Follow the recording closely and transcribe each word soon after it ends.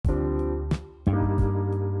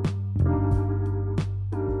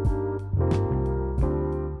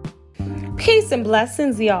Peace and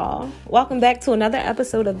blessings, y'all. Welcome back to another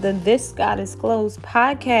episode of the This Goddess Glows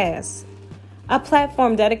podcast, a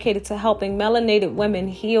platform dedicated to helping melanated women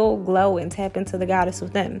heal, glow, and tap into the goddess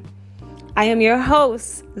within. I am your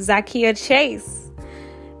host, Zakia Chase.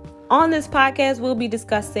 On this podcast, we'll be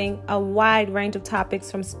discussing a wide range of topics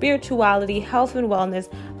from spirituality, health and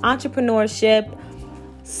wellness, entrepreneurship,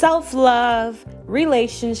 self-love,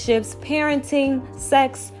 relationships, parenting,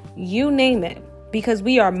 sex, you name it. Because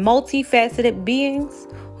we are multifaceted beings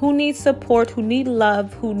who need support, who need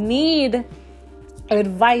love, who need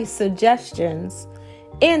advice, suggestions,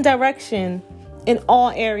 and direction in all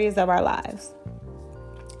areas of our lives.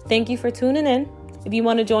 Thank you for tuning in. If you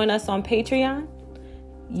want to join us on Patreon,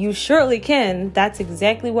 you surely can. That's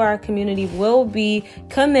exactly where our community will be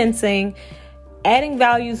commencing, adding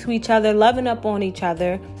value to each other, loving up on each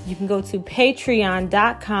other. You can go to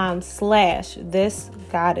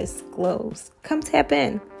patreon.com/thisgoddessglows. Come tap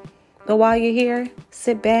in. But while you're here,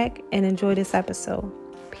 sit back and enjoy this episode.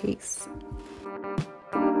 Peace.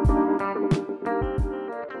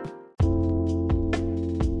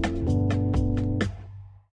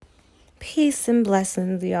 Peace and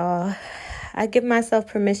blessings, y'all. I give myself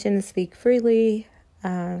permission to speak freely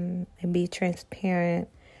and be transparent,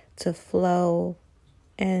 to flow,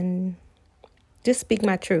 and just speak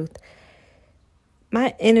my truth.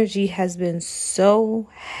 My energy has been so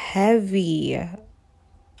heavy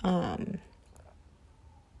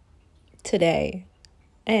today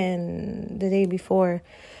and the day before.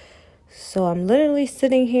 So I'm literally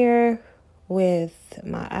sitting here with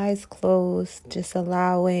my eyes closed, just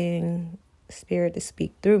allowing spirit to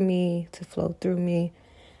speak through me, to flow through me.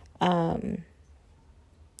 And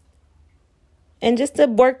just to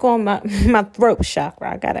work on my throat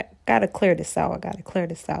chakra. I gotta clear this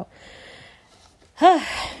out.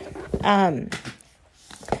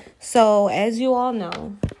 So as you all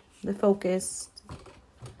know, the focus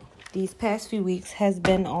these past few weeks has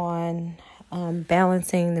been on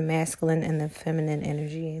balancing the masculine and the feminine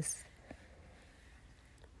energies.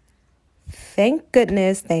 Thank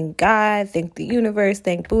goodness, thank God, thank the universe,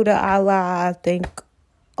 thank Buddha, Allah, thank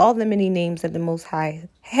all the many names that the Most High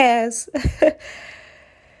has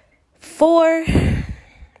for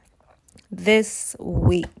this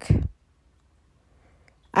week.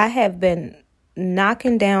 I have been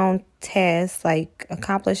knocking down tasks, like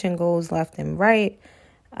accomplishing goals left and right.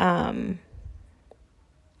 I've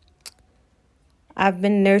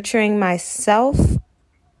been nurturing myself,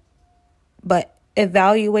 but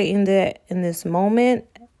evaluating that in this moment,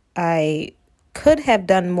 I could have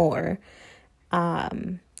done more.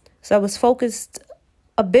 So I was focused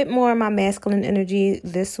a bit more on my masculine energy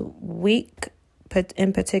this week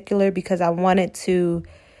in particular, because I wanted to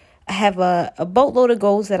have a boatload of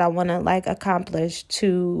goals that I want to accomplish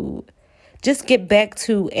to just get back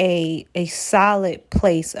to a solid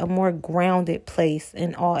place, a more grounded place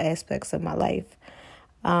in all aspects of my life.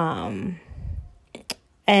 And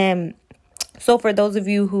so for those of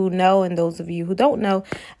you who know and those of you who don't know,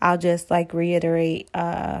 I'll just reiterate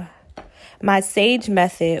my SAGE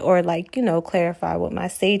method, or clarify what my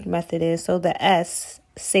SAGE method is. So the S,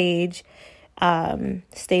 SAGE,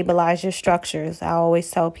 stabilize your structures. I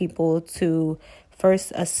always tell people to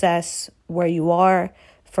first assess where you are,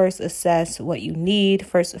 first assess what you need,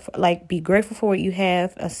 first be grateful for what you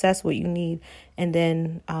have, assess what you need, and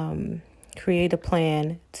then create a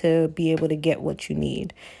plan to be able to get what you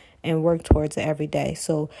need and work towards it every day.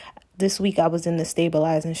 So this week I was in the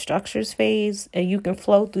stabilizing structures phase, and you can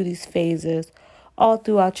flow through these phases all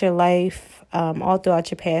throughout your life, all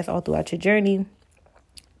throughout your path, all throughout your journey.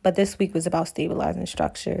 But this week was about stabilizing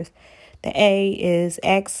structures. The A is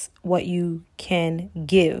ask what you can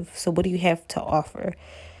give. So what do you have to offer?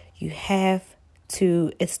 You have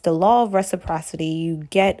to, it's the law of reciprocity. You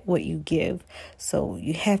get what you give. So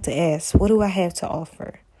you have to ask, what do I have to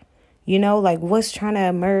offer? What's trying to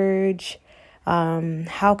emerge?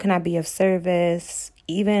 How can I be of service?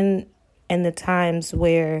 Even in the times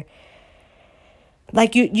where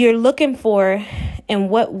you're looking for, in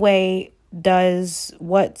what way does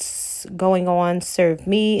what's going on serve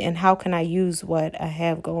me, and how can I use what I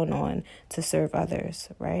have going on to serve others,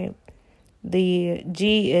 right? The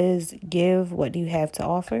G is give what you have to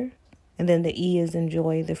offer, and then the E is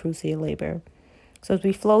enjoy the fruits of your labor. So as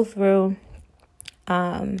we flow through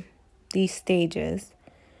these stages,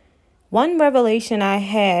 one revelation I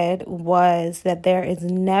had was that there is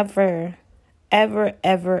never, ever,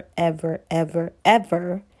 ever, ever, ever,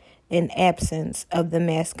 ever an absence of the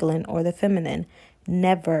masculine or the feminine.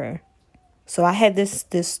 Never. So I had this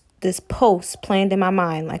post planned in my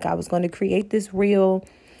mind, I was going to create this reel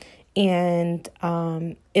And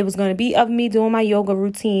it was going to be of me doing my yoga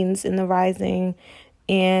routines in the rising.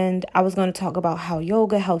 And I was going to talk about how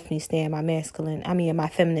yoga helps me stay in my my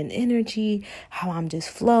feminine energy, how I'm just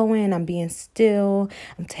flowing, I'm being still,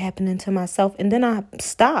 I'm tapping into myself. And then I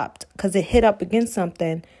stopped because it hit up against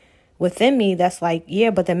something within me that's like, yeah,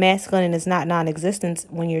 but the masculine is not non-existent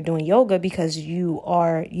when you're doing yoga, because you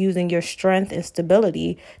are using your strength and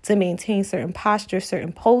stability to maintain certain postures,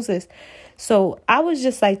 certain poses. So I was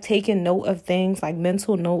just like taking note of things, like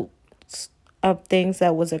mental notes of things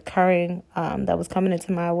that was occurring, that was coming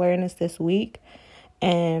into my awareness this week.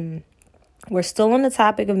 And we're still on the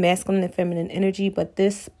topic of masculine and feminine energy, but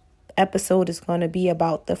this episode is going to be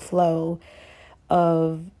about the flow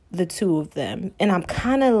of the two of them. And I'm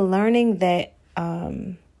kind of learning that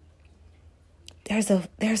there's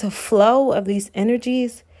a flow of these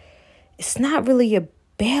energies. It's not really a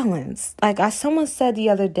balance. Like someone said the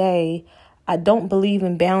other day, I don't believe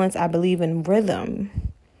in balance, I believe in rhythm.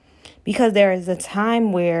 Because there is a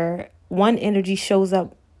time where one energy shows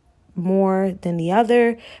up more than the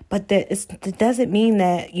other, but it doesn't mean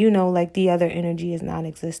that, like the other energy is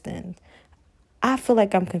non-existent. I feel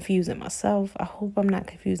like I'm confusing myself. I hope I'm not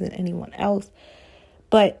confusing anyone else.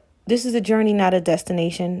 But this is a journey, not a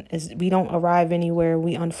destination. We don't arrive anywhere.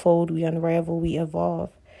 We unfold, we unravel, we evolve.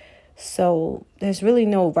 So there's really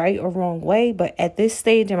no right or wrong way. But at this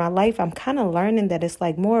stage in my life, I'm kind of learning that it's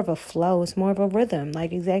like more of a flow. It's more of a rhythm,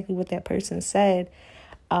 like exactly what that person said.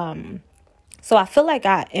 So I feel like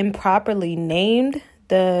I improperly named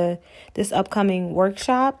this upcoming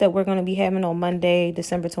workshop that we're going to be having on Monday,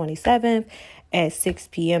 December 27th at 6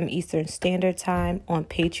 p.m. Eastern Standard Time on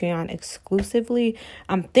Patreon exclusively.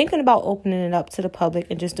 I'm thinking about opening it up to the public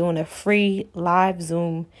and just doing a free live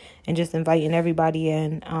Zoom and just inviting everybody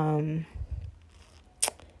in. I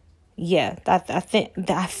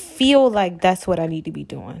feel like that's what I need to be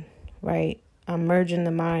doing, right? I'm merging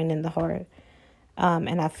the mind and the heart.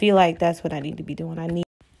 And I feel like that's what I need to be doing.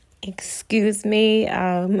 Excuse me.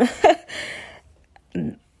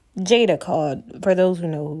 Jada called. For those who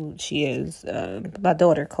know who she is, my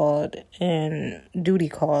daughter called and Duty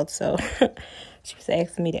called. So she was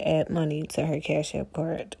asking me to add money to her Cash App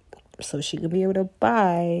card so she could be able to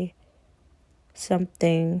buy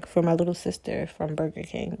something for my little sister from Burger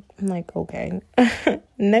King. I'm like, okay.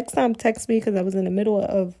 Next time text me, because I was in the middle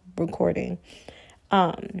of recording.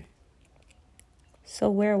 So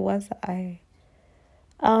where was I?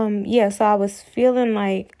 So I was feeling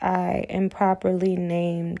like I improperly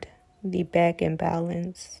named the Back in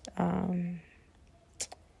Balance,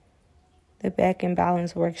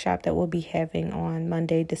 workshop that we'll be having on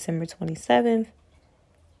Monday, December 27th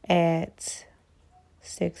at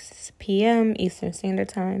 6 p.m. Eastern Standard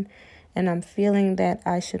Time. And I'm feeling that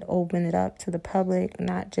I should open it up to the public,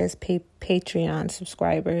 not just Patreon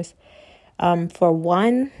subscribers. For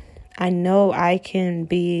one, I know I can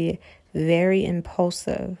be very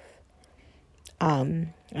impulsive.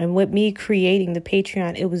 And with me creating the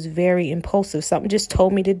Patreon, it was very impulsive. Something just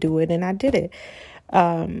told me to do it and I did it.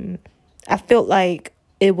 I felt like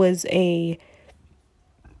it was it's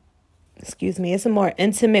a more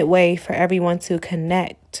intimate way for everyone to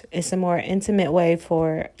connect. It's a more intimate way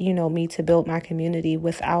for, me to build my community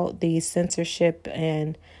without the censorship.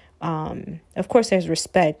 And, of course, there's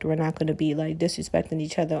respect. We're not going to be like disrespecting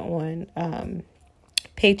each other on,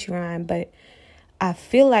 Patreon, but I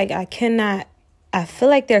feel like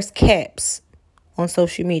there's caps on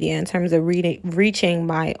social media in terms of reaching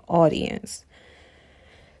my audience.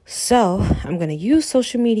 So I'm going to use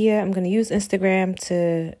social media. I'm going to use Instagram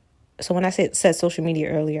so when I said social media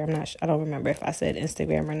earlier, I don't remember if I said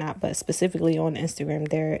Instagram or not, but specifically on Instagram,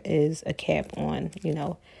 there is a cap on,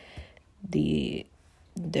 the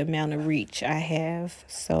amount of reach I have.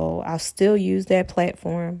 So I'll still use that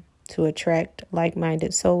platform to attract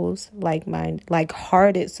like-minded souls,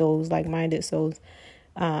 like-hearted souls, like-minded souls.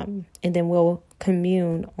 And then we'll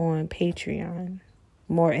commune on Patreon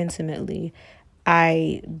more intimately.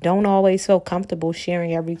 I don't always feel comfortable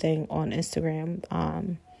sharing everything on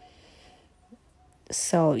Instagram.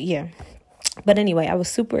 So, yeah. But anyway, I was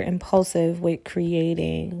super impulsive with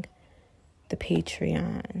creating the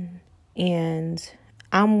Patreon. And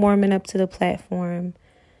I'm warming up to the platform.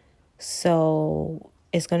 So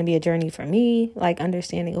it's going to be a journey for me, like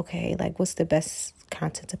understanding, okay, like what's the best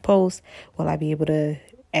content to post? Will I be able to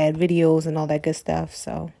add videos and all that good stuff?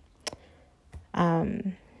 So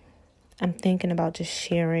I'm thinking about just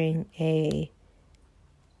sharing a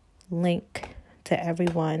link to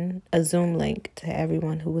everyone, a Zoom link to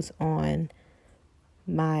everyone who was on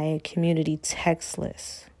my community text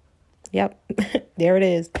list. Yep. There it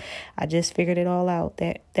is. I just figured it all out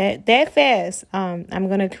that fast. I'm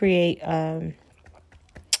going to create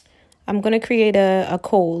a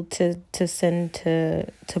code to send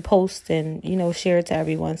to post and, share it to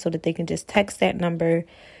everyone so that they can just text that number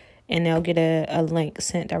and they'll get a link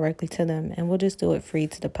sent directly to them. And we'll just do it free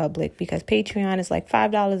to the public because Patreon is like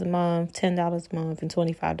 $5 a month, $10 a month, and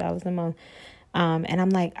 $25 a month. And I'm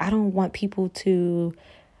like, I don't want people to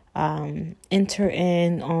enter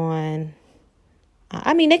in on,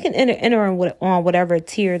 they can enter on whatever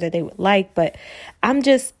tier that they would like, but I'm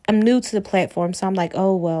new to the platform. So I'm like,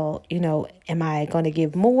 oh, well, am I going to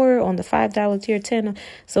give more on the $5 tier, 10?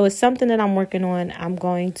 So it's something that I'm working on. I'm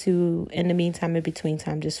going to, in the meantime, in between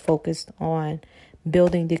time, just focus on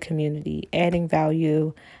building the community, adding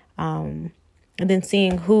value, and then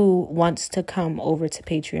seeing who wants to come over to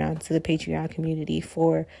Patreon, to the Patreon community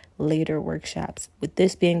for later workshops. With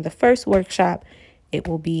this being the first workshop, it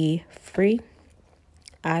will be free.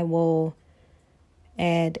 I will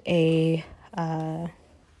add a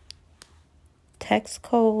text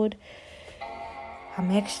code. I'm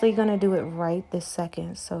actually going to do it right this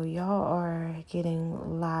second. So y'all are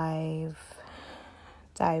getting live,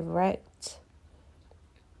 direct,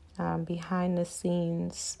 behind the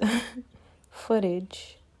scenes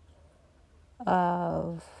footage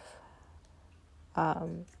of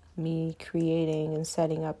me creating and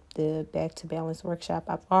setting up the Back to Balance workshop.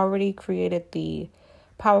 I've already created the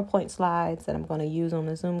PowerPoint slides that I'm going to use on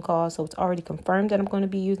the Zoom call. So it's already confirmed that I'm going to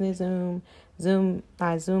be using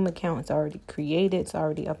my Zoom account is already created. It's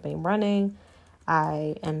already up and running.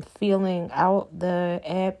 I am filling out the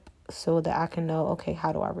app so that I can know, okay,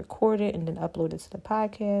 how do I record it and then upload it to the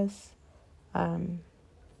podcast?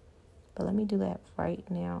 But let me do that right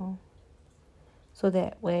now. So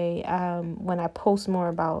that way, when I post more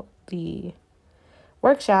about the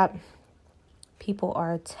workshop, people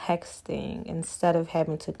are texting instead of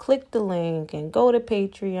having to click the link and go to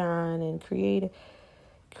Patreon and create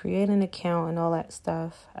an account and all that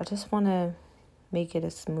stuff. I just want to make it a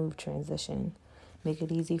smooth transition, make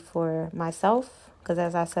it easy for myself, because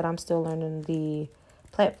as I said, I'm still learning the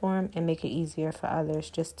platform, and make it easier for others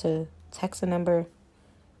just to text a number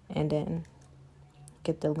and then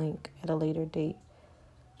get the link at a later date.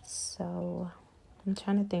 So I'm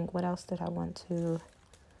trying to think, what else did I want to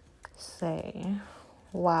say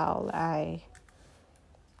while I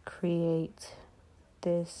create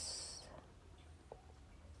this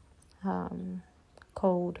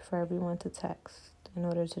code for everyone to text in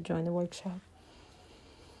order to join the workshop.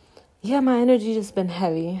 Yeah, my energy just been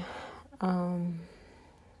heavy.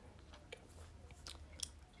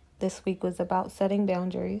 This week was about setting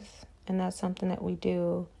boundaries, and that's something that we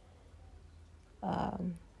do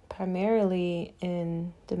primarily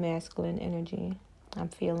in the masculine energy. I'm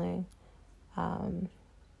feeling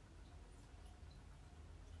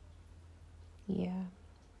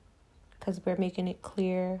because we're making it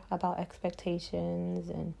clear about expectations,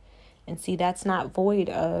 and see, that's not void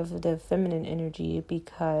of the feminine energy,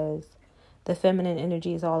 because the feminine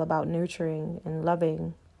energy is all about nurturing and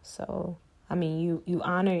loving. So you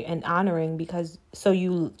honor and honoring, because so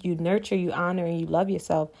you nurture, you honor, and you love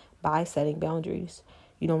yourself by setting boundaries.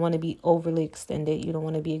 You don't want to be overly extended. You don't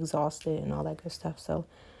want to be exhausted and all that good stuff. So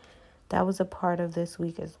that was a part of this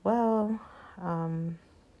week as well.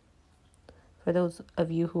 For those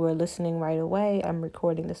of you who are listening right away, I'm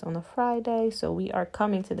recording this on a Friday, so we are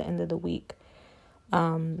coming to the end of the week.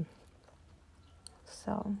 So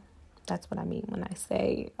that's what I mean when I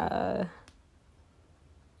say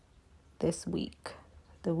this week.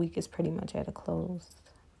 The week is pretty much at a close.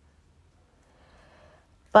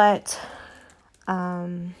 But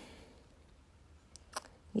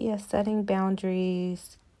setting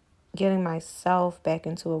boundaries, getting myself back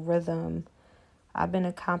into a rhythm. I've been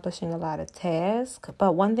accomplishing a lot of tasks,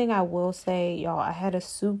 but one thing I will say, y'all, I had a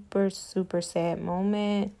super, super sad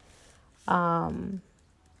moment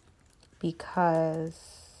because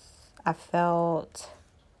I felt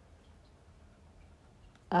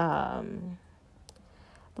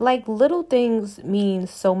like little things mean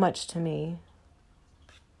so much to me.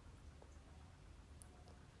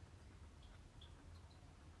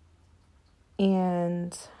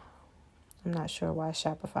 And I'm not sure why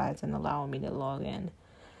Shopify isn't allowing me to log in.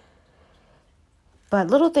 But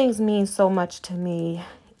little things mean so much to me.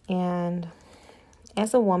 And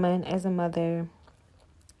as a woman, as a mother,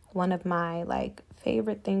 one of my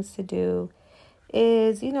favorite things to do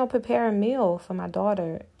is, prepare a meal for my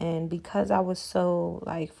daughter. And because I was so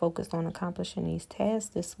focused on accomplishing these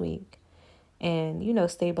tasks this week and,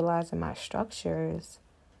 stabilizing my structures,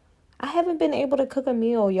 I haven't been able to cook a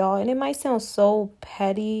meal, y'all. And it might sound so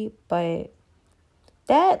petty, but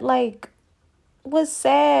that like was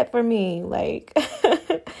sad for me. Like,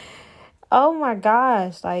 oh my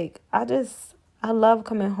gosh. Like, I love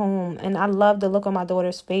coming home, and I love the look on my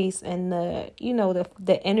daughter's face, and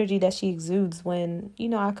the energy that she exudes when,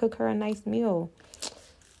 I cook her a nice meal.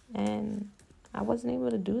 And I wasn't able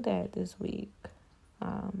to do that this week.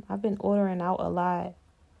 I've been ordering out a lot,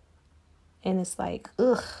 and it's like,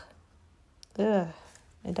 ugh,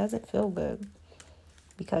 it doesn't feel good,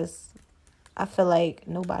 because I feel like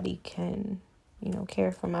nobody can,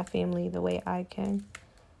 care for my family the way I can.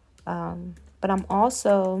 But I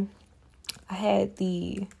had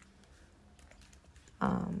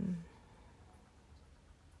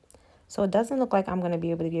so it doesn't look like I'm going to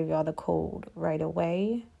be able to give y'all the code right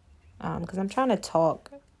away, because I'm trying to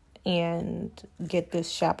talk and get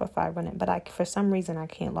this Shopify running, but for some reason I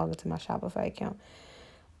can't log into my Shopify account.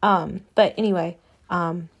 But anyway,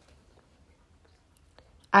 I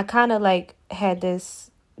kind of like had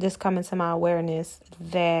this come into my awareness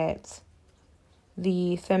that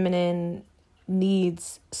the feminine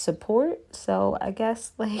needs support. So I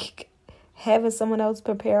guess like having someone else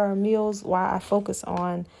prepare our meals while I focus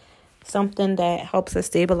on something that helps us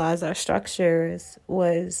stabilize our structures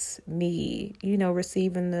was me,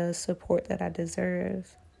 receiving the support that I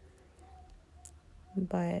deserve.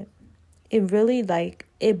 But it really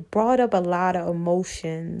it brought up a lot of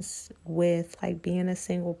emotions with like being a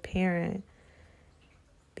single parent,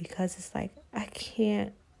 because it's like I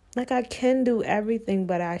can do everything,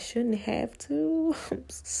 but I shouldn't have to.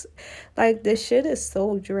 Like, this shit is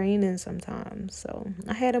so draining sometimes. So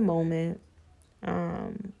I had a moment.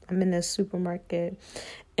 I'm in the supermarket,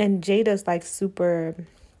 and Jada's like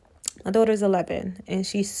my daughter's 11, and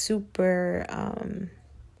she's super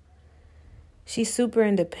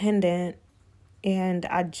independent, and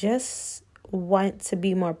I just want to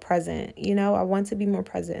be more present. I want to be more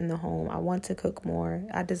present in the home. I want to cook more.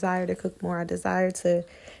 I desire to cook more. I desire to,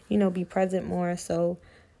 be present more. So,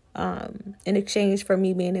 in exchange for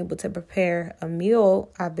me being able to prepare a meal,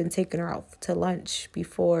 I've been taking her out to lunch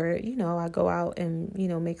before, I go out and,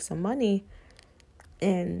 make some money.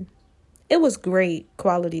 And it was great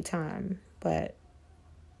quality time, but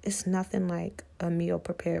it's nothing like a meal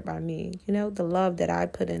prepared by me, the love that I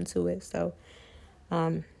put into it. So,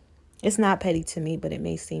 it's not petty to me, but it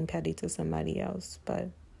may seem petty to somebody else. But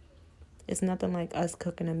it's nothing like us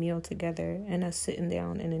cooking a meal together and us sitting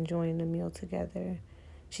down and enjoying the meal together.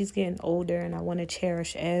 She's getting older, and I want to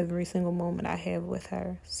cherish every single moment I have with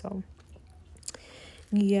her. So,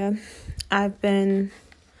 yeah, my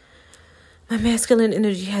masculine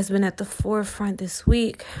energy has been at the forefront this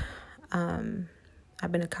week.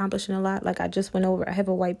 I've been accomplishing a lot. Like, I just went over, I have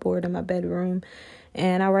a whiteboard in my bedroom,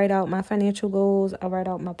 and I write out my financial goals. I write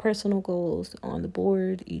out my personal goals on the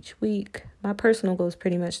board each week. My personal goals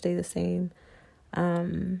pretty much stay the same.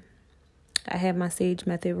 I have my SAGE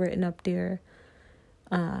method written up there.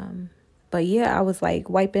 But yeah, I was like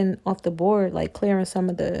wiping off the board, like clearing some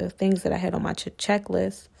of the things that I had on my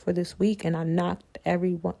checklist for this week, and I knocked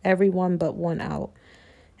every one but one out.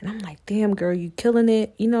 And I'm like, damn, girl, you killing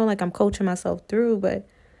it. Like, I'm coaching myself through, but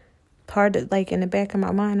part of, like, in the back of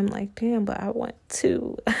my mind, I'm like, damn, but I want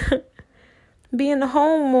to be in the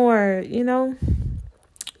home more,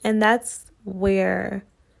 And that's where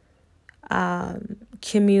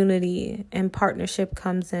community and partnership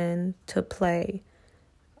comes in to play.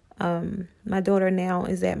 My daughter now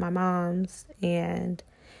is at my mom's, and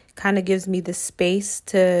kind of gives me the space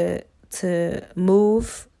to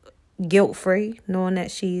move guilt-free, knowing that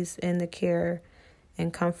she's in the care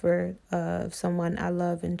and comfort of someone I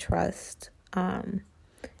love and trust. And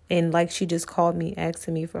like, she just called me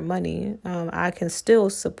asking me for money. I can still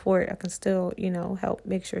support. I can still, help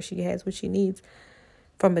make sure she has what she needs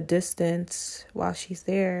from a distance while she's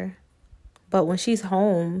there. But when she's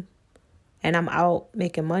home and I'm out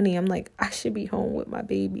making money, I'm like, I should be home with my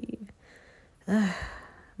baby.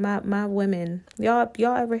 My women, y'all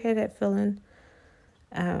ever had that feeling?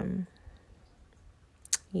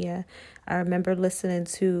 Yeah, I remember listening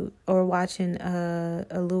to or watching a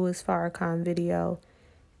Louis Farrakhan video,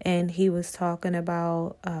 and he was talking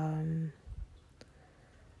about, I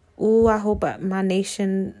hope my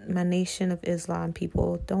nation of Islam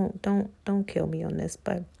people don't kill me on this,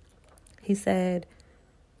 but he said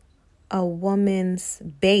a woman's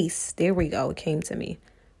base. There we go. It came to me.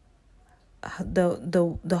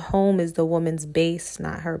 The home is the woman's base,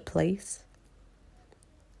 not her place.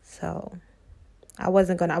 So I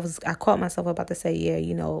caught myself about to say, yeah,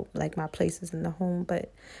 like, my place is in the home,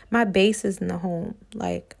 but my base is in the home.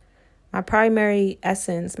 Like, my primary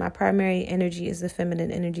essence, my primary energy is the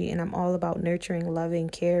feminine energy, and I'm all about nurturing, loving,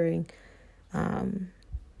 caring, and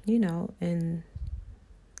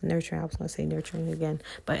nurturing. I was going to say nurturing again,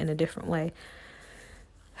 but in a different way.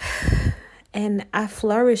 And I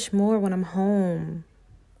flourish more when I'm home.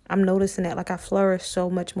 I'm noticing that, like, I flourish so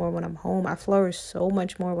much more when I'm home. I flourish so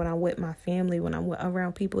much more when I'm with my family, when I'm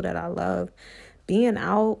around people that I love. Being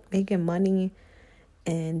out, making money,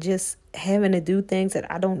 and just having to do things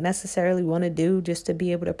that I don't necessarily want to do just to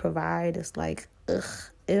be able to provide is like,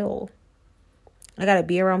 ill. I got to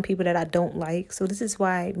be around people that I don't like. So this is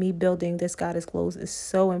why me building This Goddess Glows is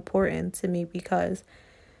so important to me, because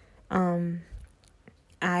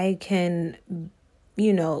I can,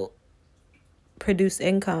 produce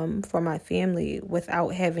income for my family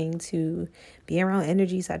without having to be around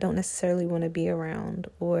energies I don't necessarily want to be around,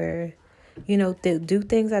 or, do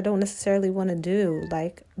things I don't necessarily want to do.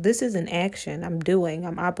 Like, this is an action I'm doing.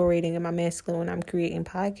 I'm operating in my masculine when I'm creating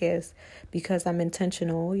podcasts because I'm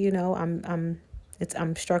intentional. I'm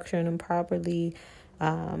structuring them properly.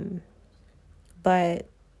 But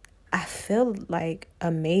I feel like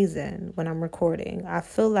amazing when I'm recording. I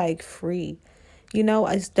feel like free.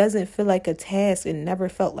 It doesn't feel like a task. It never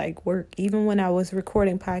felt like work. Even when I was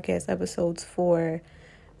recording podcast episodes for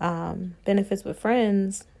Benefits with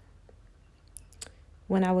Friends,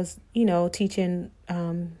 when I was, teaching,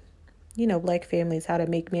 Black families how to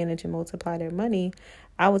make, manage, and multiply their money,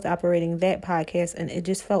 I was operating that podcast, and it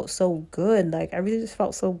just felt so good. Like, everything just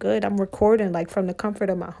felt so good. I'm recording, like, from the comfort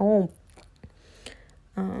of my home.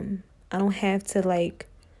 I don't have to, like,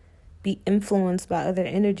 be influenced by other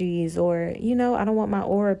energies, or, I don't want my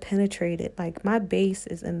aura penetrated. Like, my base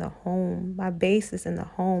is in the home. My base is in the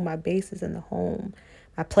home. My base is in the home.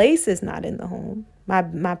 My place is not in the home.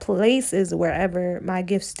 My place is wherever my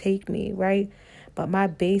gifts take me, right? But my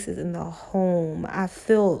base is in the home. I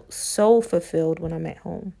feel so fulfilled when I'm at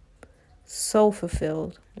home. So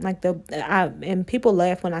fulfilled. Like, and people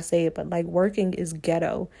laugh when I say it, but, like, working is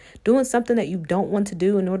ghetto. Doing something that you don't want to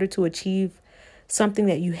do in order to achieve something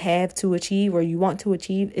that you have to achieve or you want to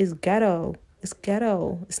achieve is ghetto. It's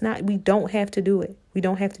ghetto. It's not, we don't have to do it. We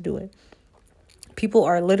don't have to do it. People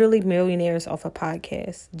are literally millionaires off a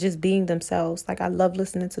podcast, just being themselves. Like, I love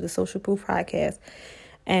listening to the Social Proof podcast,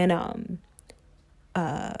 and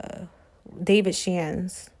David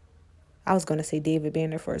Shands. I was going to say David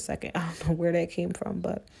Banner for a second. I don't know where that came from,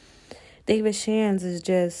 but David Shands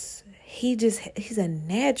is he's a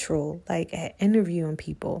natural, like, at interviewing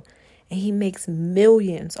people, and he makes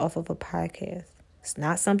millions off of a podcast. It's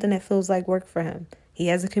not something that feels like work for him. He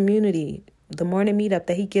has a community. The morning meetup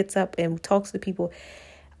that he gets up and talks to people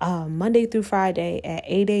Monday through Friday at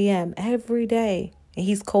 8 a.m. every day. And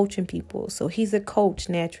he's coaching people. So he's a coach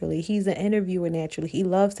naturally. He's an interviewer naturally. He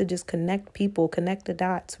loves to just connect people, connect the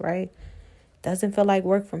dots, right? Doesn't feel like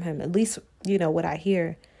work from him, at least, what I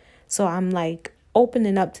hear. So I'm, like,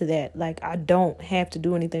 opening up to that. Like, I don't have to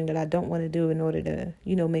do anything that I don't want to do in order to,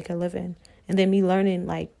 make a living. And then me learning,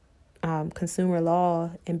 like, consumer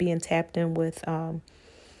law and being tapped in with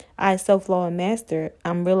Self-Law and Master,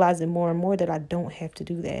 I'm realizing more and more that I don't have to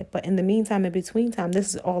do that. But in the meantime, in between time,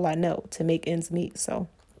 this is all I know to make ends meet. So,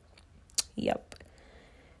 yep.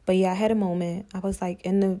 But yeah, I had a moment. I was, like,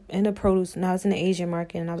 in the produce, and I was in the Asian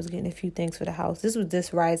market, and I was getting a few things for the house. This was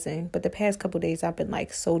this rising, but the past couple of days I've been,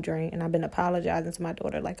 like, so drained, and I've been apologizing to my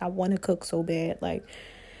daughter. Like, I want to cook so bad, like,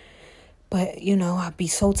 but, I'd be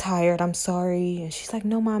so tired. I'm sorry. And she's like,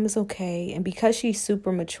 no, Mom, it's okay. And because she's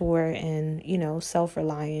super mature and,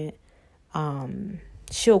 self-reliant,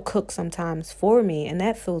 she'll cook sometimes for me. And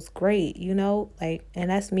that feels great, like, and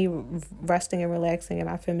that's me resting and relaxing in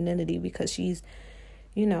my femininity because she's,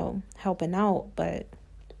 helping out. But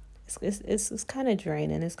it's kind of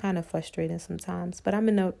draining. It's kind of frustrating sometimes. But I'm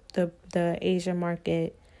in the Asian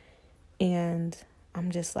market, and I'm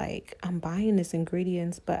just like, I'm buying these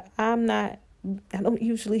ingredients, but I don't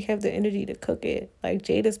usually have the energy to cook it. Like,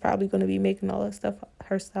 Jada's probably going to be making all that stuff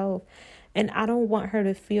herself. And I don't want her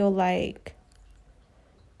to feel like,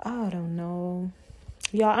 I don't know.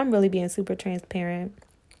 Y'all, I'm really being super transparent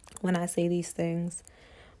when I say these things.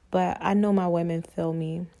 But I know my women feel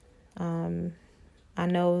me. I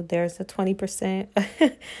know there's a 20%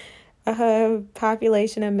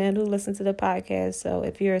 population of men who listen to the podcast. So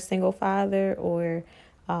if you're a single father, or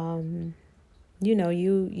you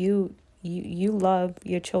love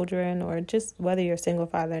your children, or just whether you're a single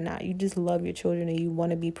father or not, you just love your children and you want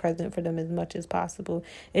to be present for them as much as possible.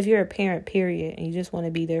 If you're a parent, period, and you just want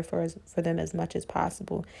to be there for them as much as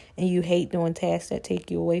possible, and you hate doing tasks that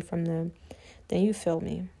take you away from them, then you feel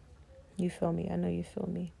me. You feel me. I know you feel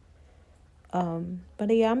me.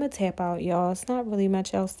 But yeah, I'm gonna tap out, y'all. It's not really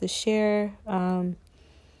much else to share.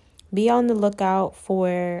 be on the lookout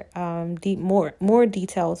for more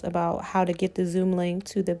details about how to get the Zoom link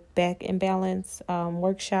to the Back and Balance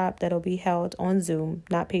workshop that'll be held on Zoom,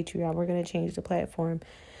 not Patreon. We're going to change the platform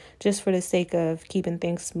just for the sake of keeping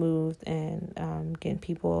things smooth and getting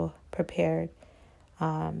people prepared.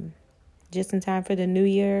 Just in time for the new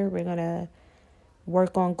year, we're going to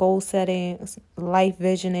work on goal setting, life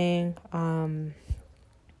visioning,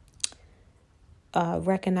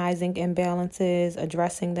 recognizing imbalances,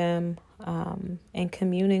 addressing them, and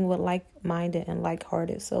communing with like-minded and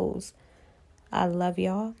like-hearted souls. I love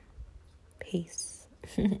y'all. Peace.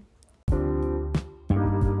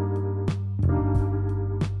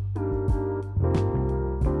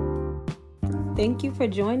 Thank you for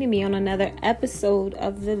joining me on another episode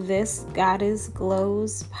of the This Goddess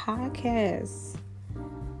Glows podcast.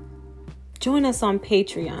 Join us on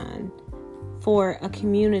Patreon for a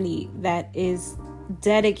community that is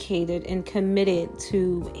dedicated and committed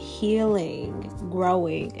to healing,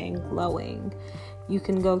 growing, and glowing. You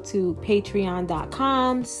can go to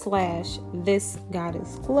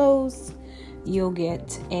patreon.com/thisgoddessglows. You'll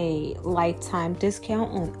get a lifetime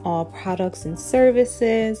discount on all products and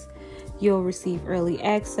services. You'll receive early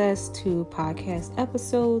access to podcast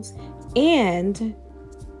episodes, and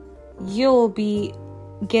you'll be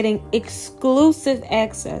getting exclusive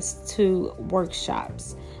access to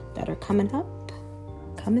workshops that are coming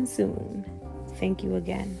soon. Thank you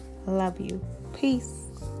again. Love you.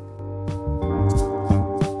 Peace.